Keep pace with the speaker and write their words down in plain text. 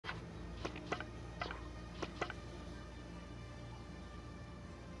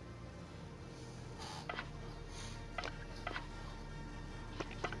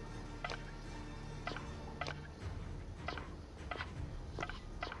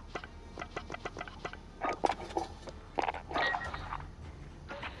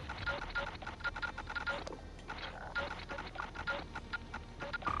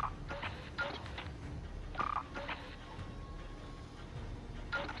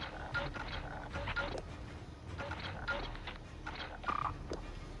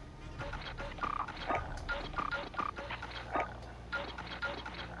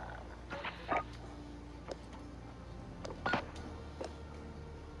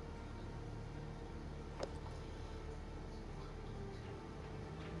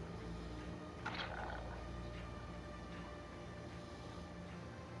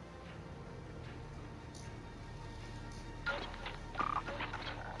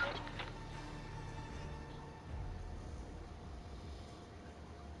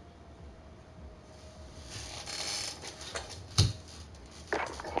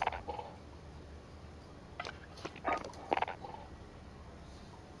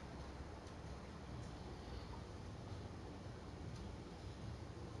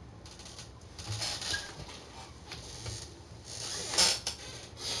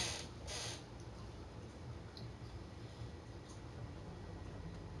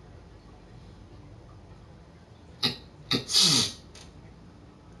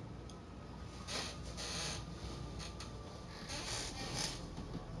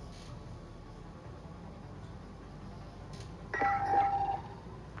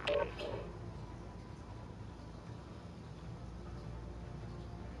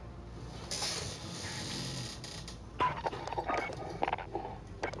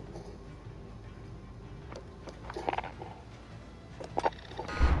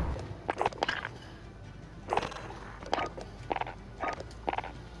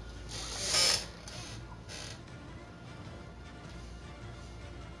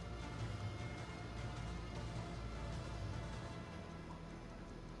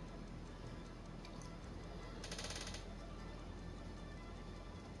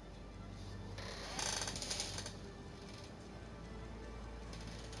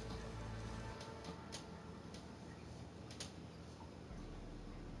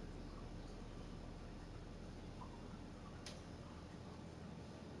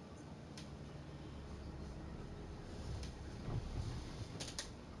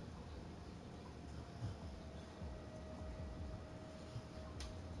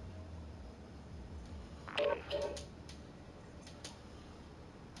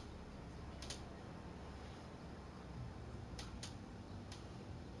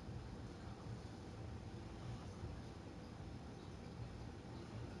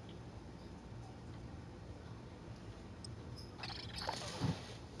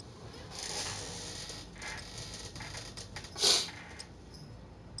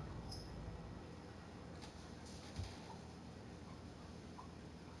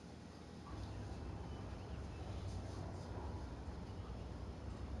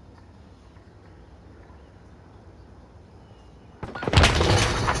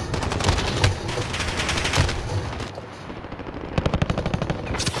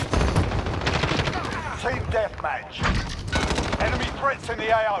Team deathmatch. Enemy threats in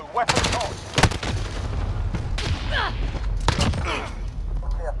the AO. Weapons hot.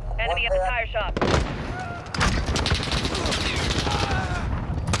 Enemy at the tire shop.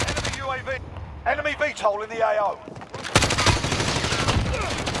 Enemy UAV. Enemy VTOL in the AO.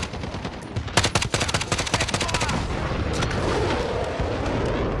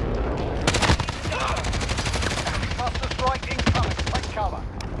 Enemy cluster strike incoming. Take cover.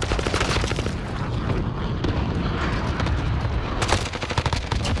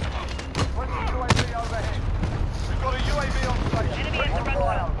 UAV overhead. We've got a UAV on station. Enemy at the front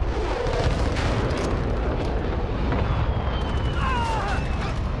wall.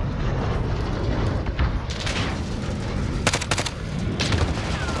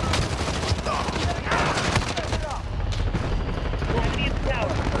 Enemy at the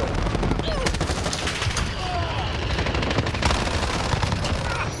tower.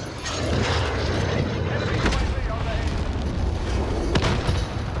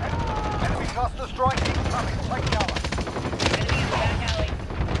 Enemy cluster strike incoming. Take cover. Enemy in the back alley.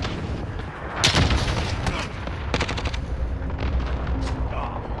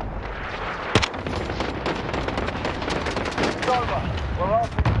 It's over. We're off.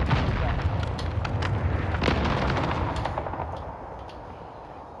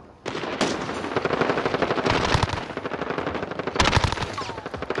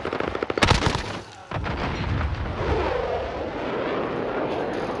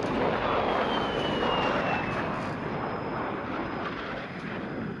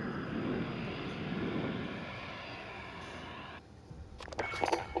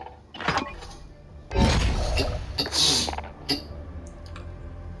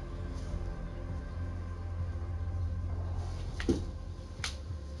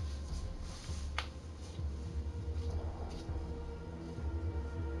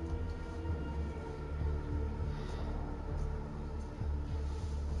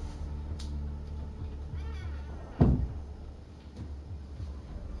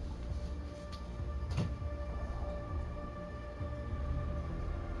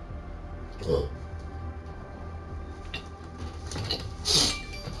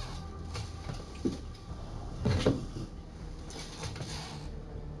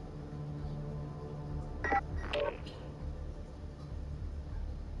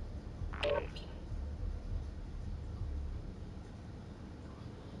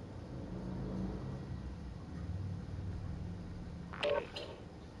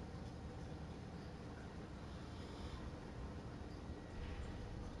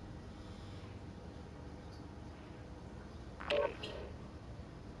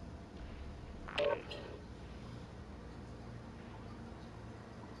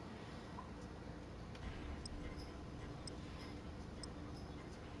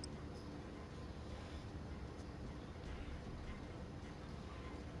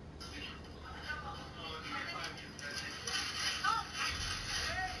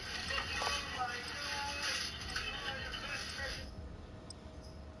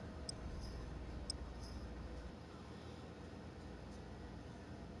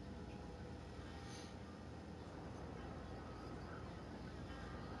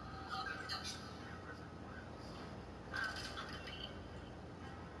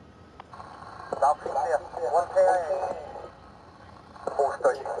 One KIA. All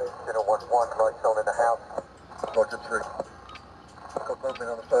station 011, lights on in the house. Roger 3. Got movement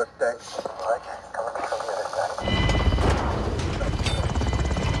on the first deck. Right, coming from the other side.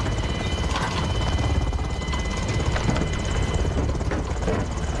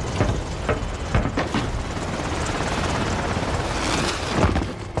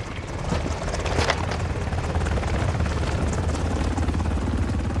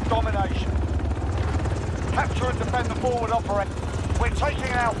 Domination. Capture and defend the forward operation. We're taking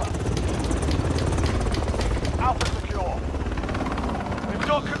Alpha. Alpha secure. We've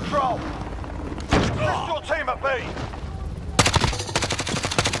got control. Assist your team at B.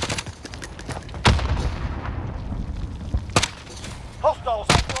 Hostiles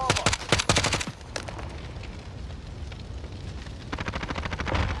on Bravo.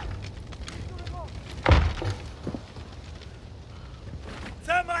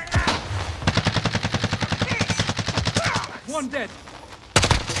 One dead.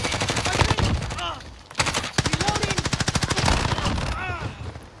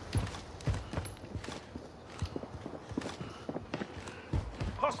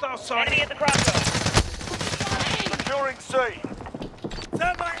 Hostile sight. Enemy at the crossroads. Securing C.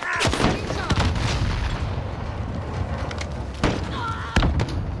 Turn my ass!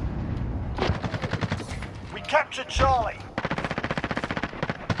 We captured Charlie.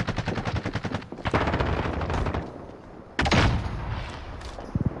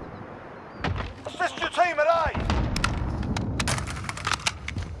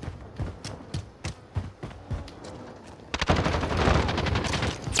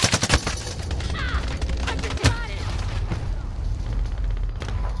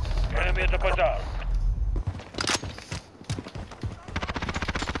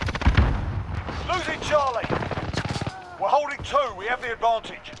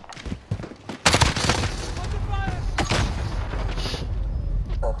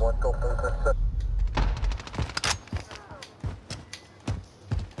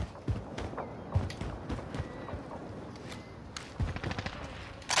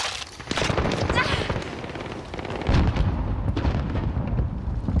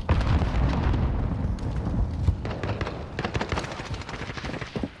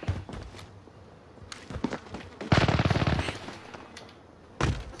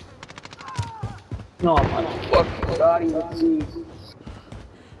 Oh my fucking god, he's a disease.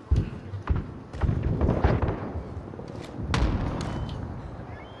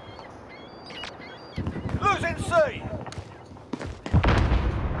 Losing C.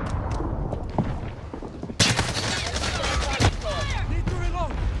 Need to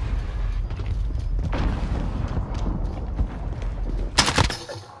reload.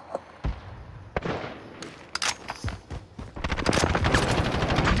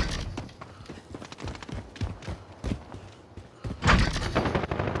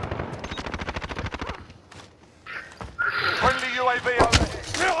 Friendly UAV overhead.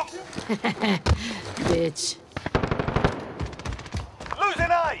 Bitch.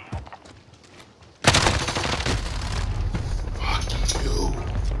 Losing A.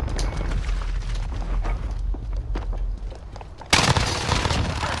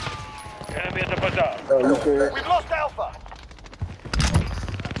 Enemy at the bazaar. We've lost Alpha.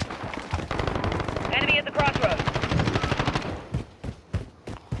 Enemy at the crossroads.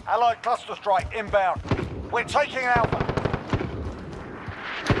 Allied cluster strike inbound. We're taking Alpha.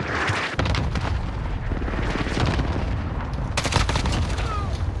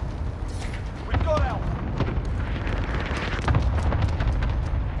 We've got Alpha.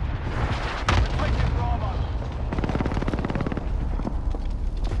 We're taking Bravo.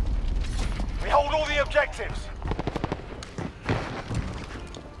 We hold all the objectives.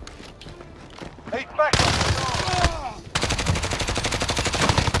 Need backup.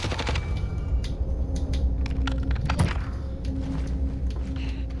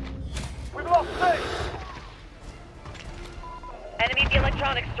 We've lost C. Enemy at the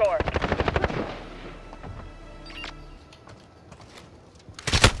electronics store.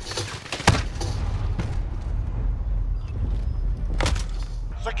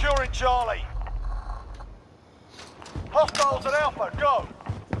 Securing Charlie. Hostiles at Alpha, go.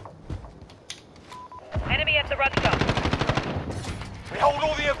 Enemy at the run stop. We hold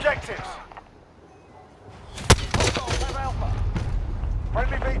all the objectives. Hostiles have Alpha.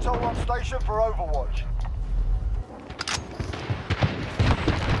 Friendly VTOL on station for Overwatch.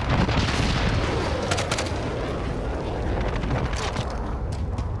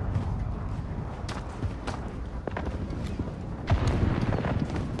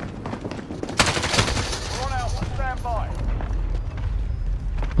 We're on Alpha, stand by.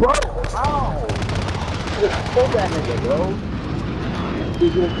 Bro, ow! Just pull that nigga, bro.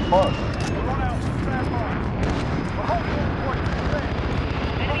 He's getting fucked. We're on Alpha, stand by. We're holding all points. Defend.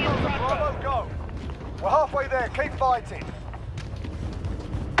 Enemy at the Bravo, crossroads. go. We're halfway there, keep fighting.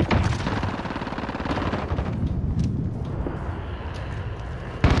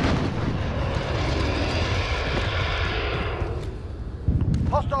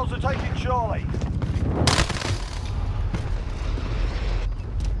 Hostiles are taking Charlie.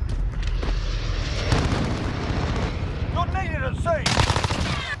 You're needed at sea.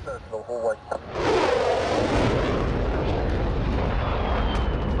 Personal hallway.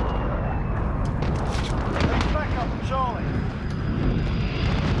 Need backup, Charlie.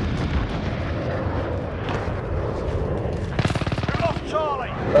 We've lost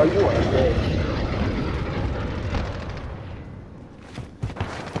Charlie. Oh, you are dead.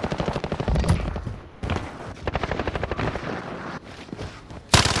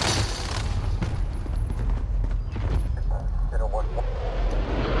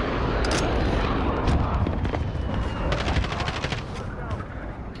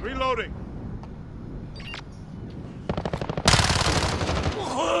 Reloading.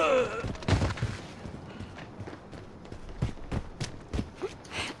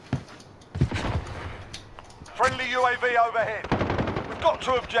 Friendly UAV overhead. We've got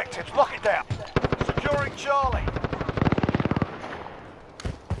two objectives. Lock it down. Securing Charlie.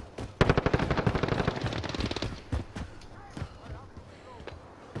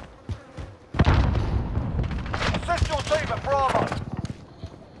 Assist your team at Bravo.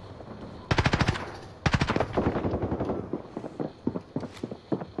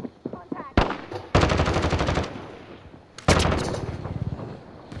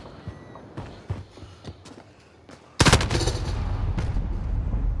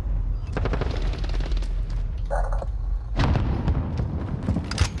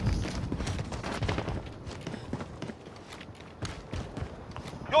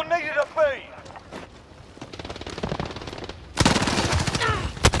 You're needed at B.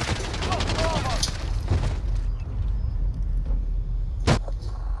 Lost Bravo.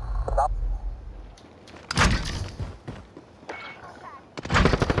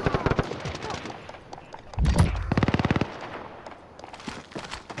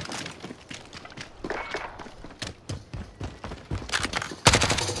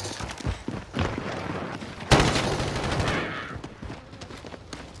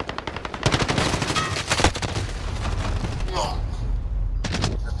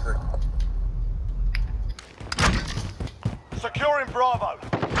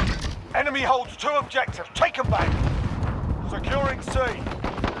 Enemy holds 2 objectives. Take them back. Securing C.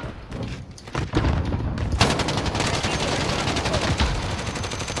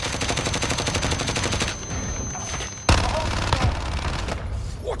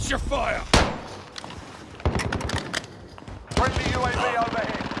 Watch your fire! Friendly UAV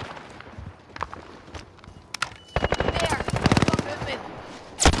overhead.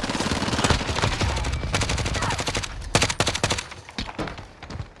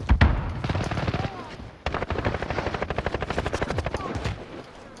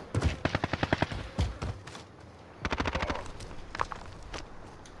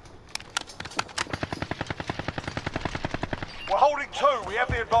 We're holding 2. We have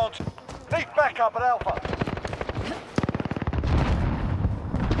the advantage. Need backup at Alpha.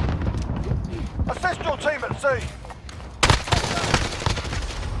 Assist your team at C.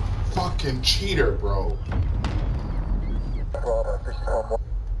 Fucking cheater, bro. Bravo, this is 1-1.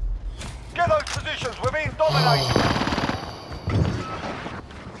 Get those positions. We're being dominated.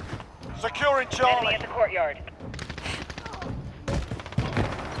 Securing Enemy Charlie. at the courtyard.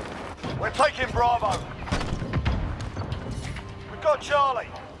 We're taking Bravo. We've got Charlie.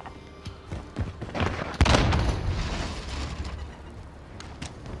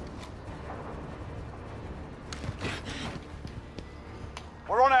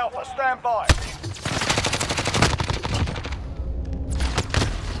 We're on Alpha. Stand by.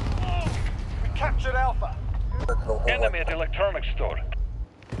 We captured Alpha. Enemy at the electronics store.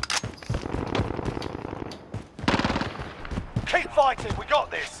 Keep fighting. We got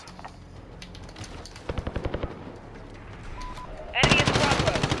this. Enemy at the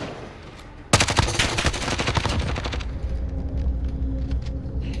crossroads.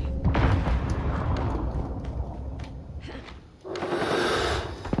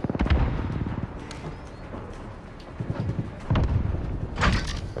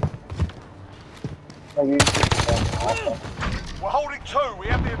 We're holding 2. We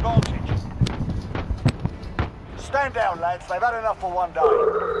have the advantage. Stand down, lads. They've had enough for one day.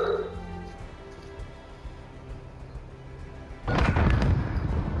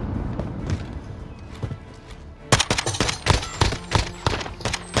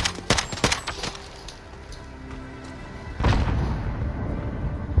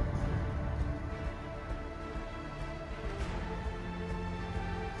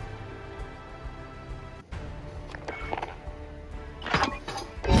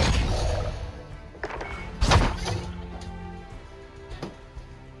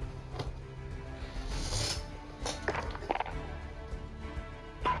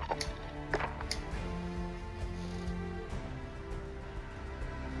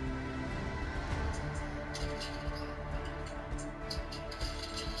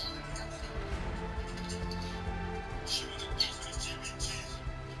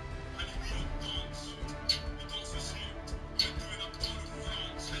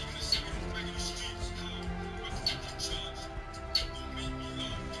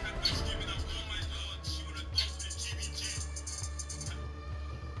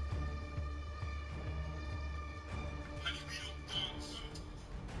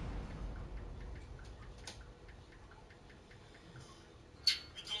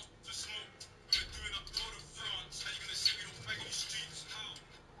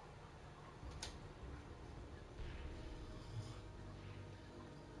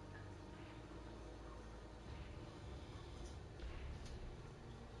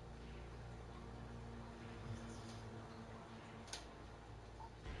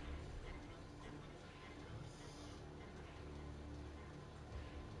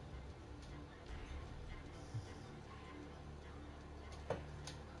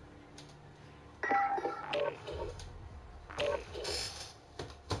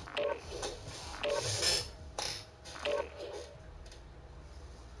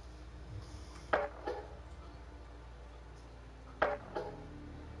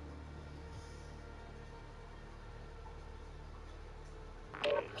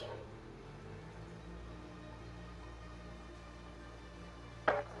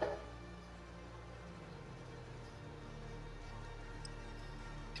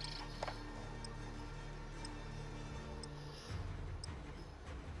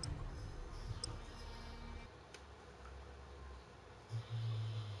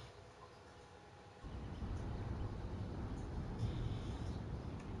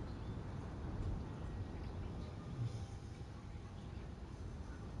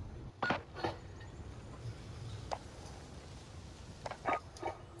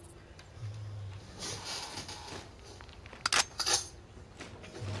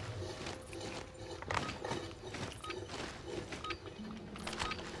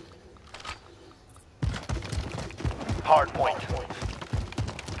 hard point.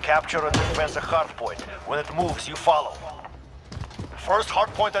 Capture and defend the hard point. When it moves, you follow. First hard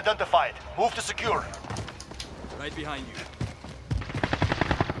point identified. Move to secure. Right behind you.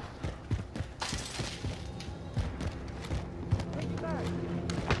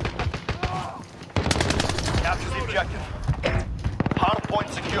 Capture the objective. Hard point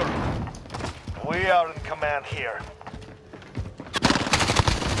secure. We are in command here.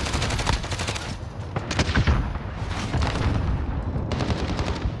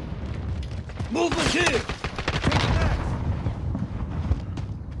 Movement here!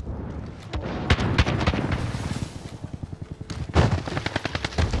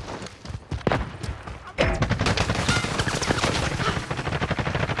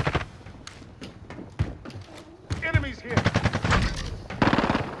 Enemies here.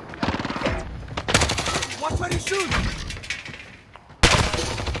 Watch where you shoot!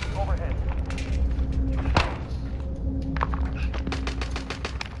 Overhead.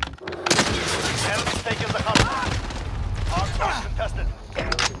 Enemies taking the hard. Hard point contested.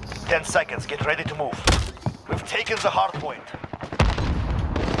 10 seconds. Get ready to move. We've taken the hard point.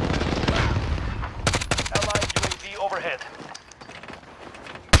 Allied UAV overhead.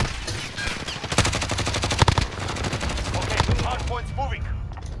 Okay, hard point's moving.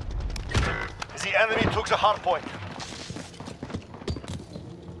 The enemy took the hard point.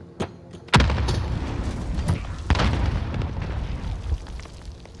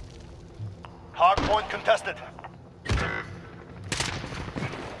 Hard point contested.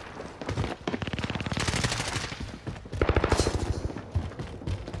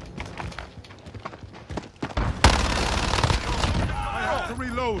 I have to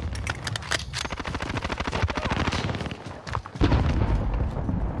reload.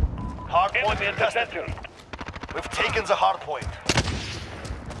 Hard point Enemy at the contested. center. We've taken the hard point.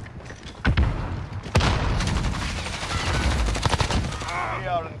 We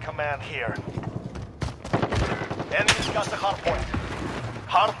are in command here. Enemy's got the hard point.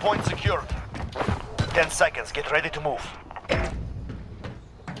 Hard point secured. 10 seconds. Get ready to move.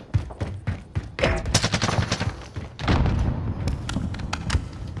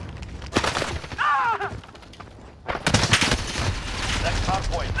 Next hard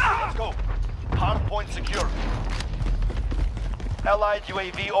point. Let's go. Hard point secured. Allied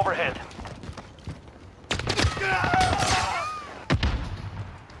UAV overhead.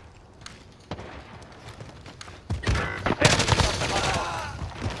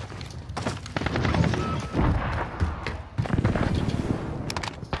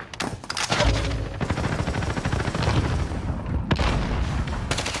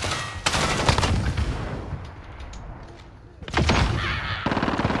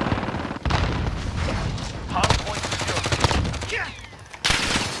 Hard point secured.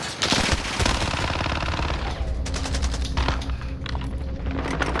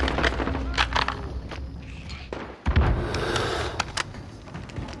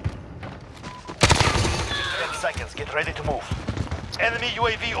 Seconds, get ready to move. Enemy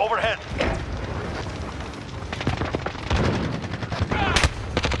UAV overhead.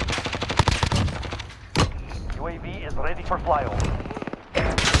 UAV is ready for flyover.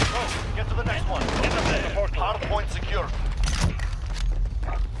 Go, get to the next one. Hard point secured.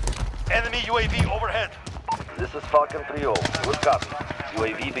 Enemy UAV overhead. This is Falcon 3-0. Good copy.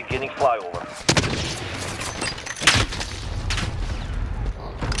 UAV beginning flyover.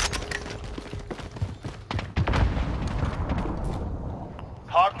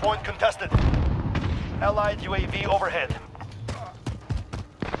 Hard point contested. Allied UAV overhead.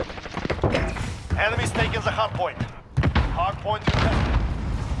 Enemies taking the hard point. Hard point contested.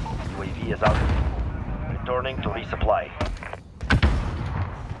 UAV is out. Returning to resupply.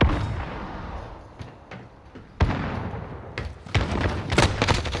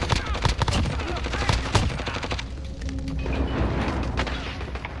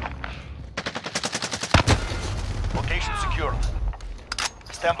 Location secured.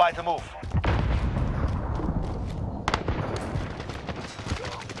 Stand by to move.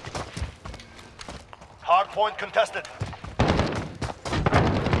 Hard point contested.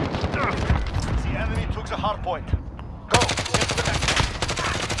 The enemy took the hard point. Go, get to the next one.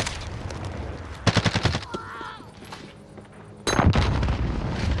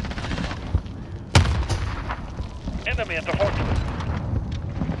 Enemy at the fortress.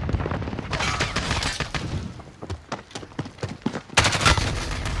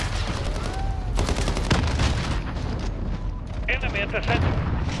 Enemy at the center.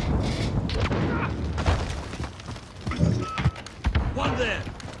 One there.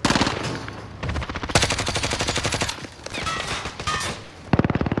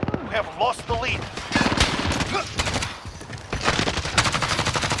 We have lost the lead.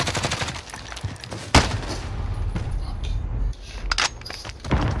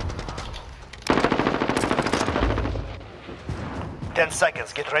 10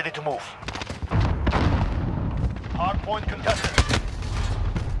 seconds. Get ready to move. Hard point contested.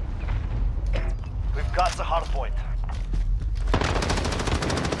 We've got the hard point.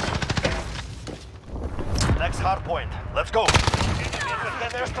 Next hard point. Let's go.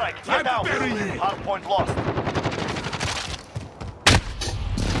 Defend airstrike. Get down. Hard point lost.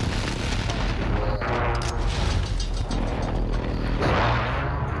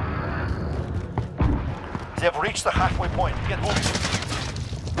 They have reached the halfway point. Get moving.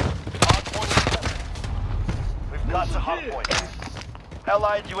 Hard point contested. We've got the hard point.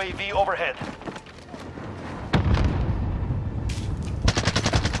 Allied UAV overhead.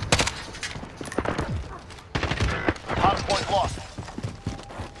 Hard point lost.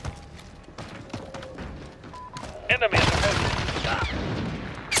 Enemy at the front.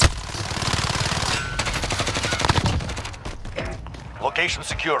 Location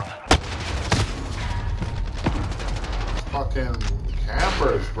secured. Fucking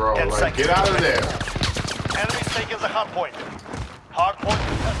campers, bro. 10 Like, seconds. get out of there. Enemy's taking the hard point. Hard point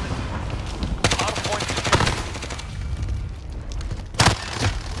contested. Hard point secured.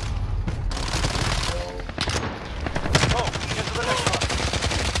 Go, get to the next one.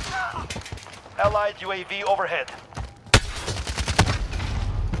 Allied UAV overhead.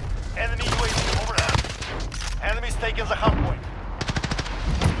 Enemy UAV overhead. Enemy's taking the hard point.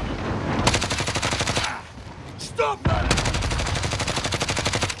 Stop that!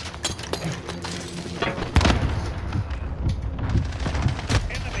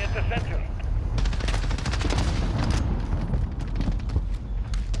 Enemy at the center.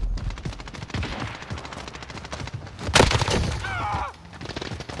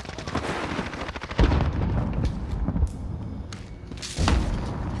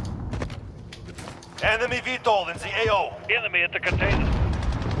 Enemy VTOL in the AO. Enemy at the container.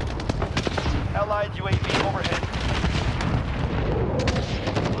 Allied UAV overhead.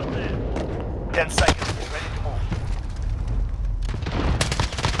 10 seconds. Get ready to move.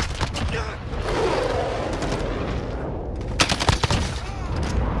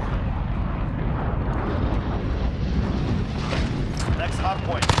 Next hard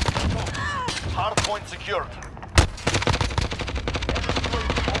point. Hard point secured. Enemy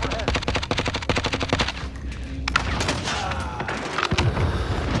UAV overhead.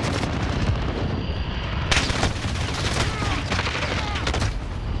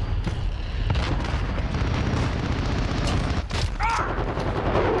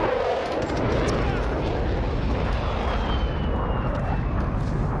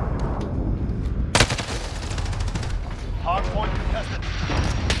 Hard point contested.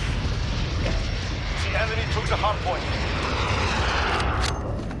 The enemy took the hard point.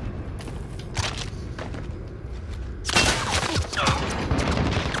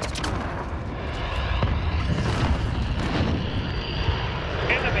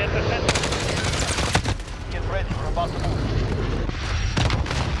 Enemy at the center. Get ready, we're about to move.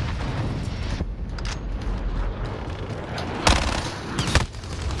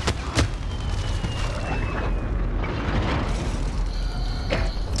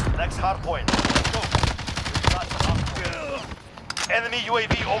 Next hard point. Let's go. We've got the hard point. Enemy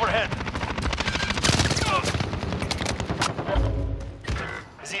UAV overhead.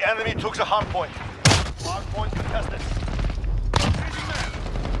 The enemy took the hard point. Hard point contested.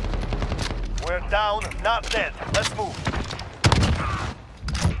 We're down, not dead. Let's move.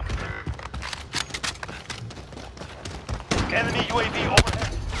 Enemy UAV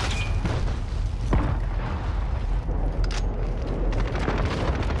overhead.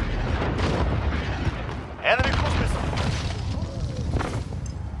 Enemy cruise missile.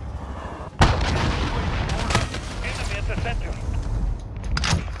 Enemy at the center.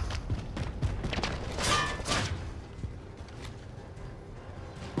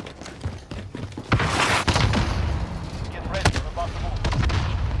 Get ready, we're about to move.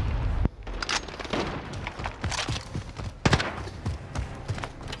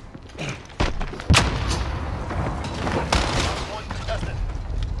 Hard point contested.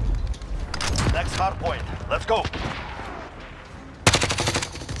 Next hard point. Let's go.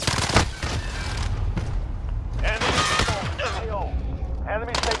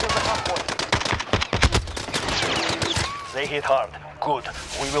 Enemy's taking the hard point. They hit hard. Good.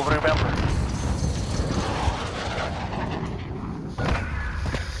 We will remember.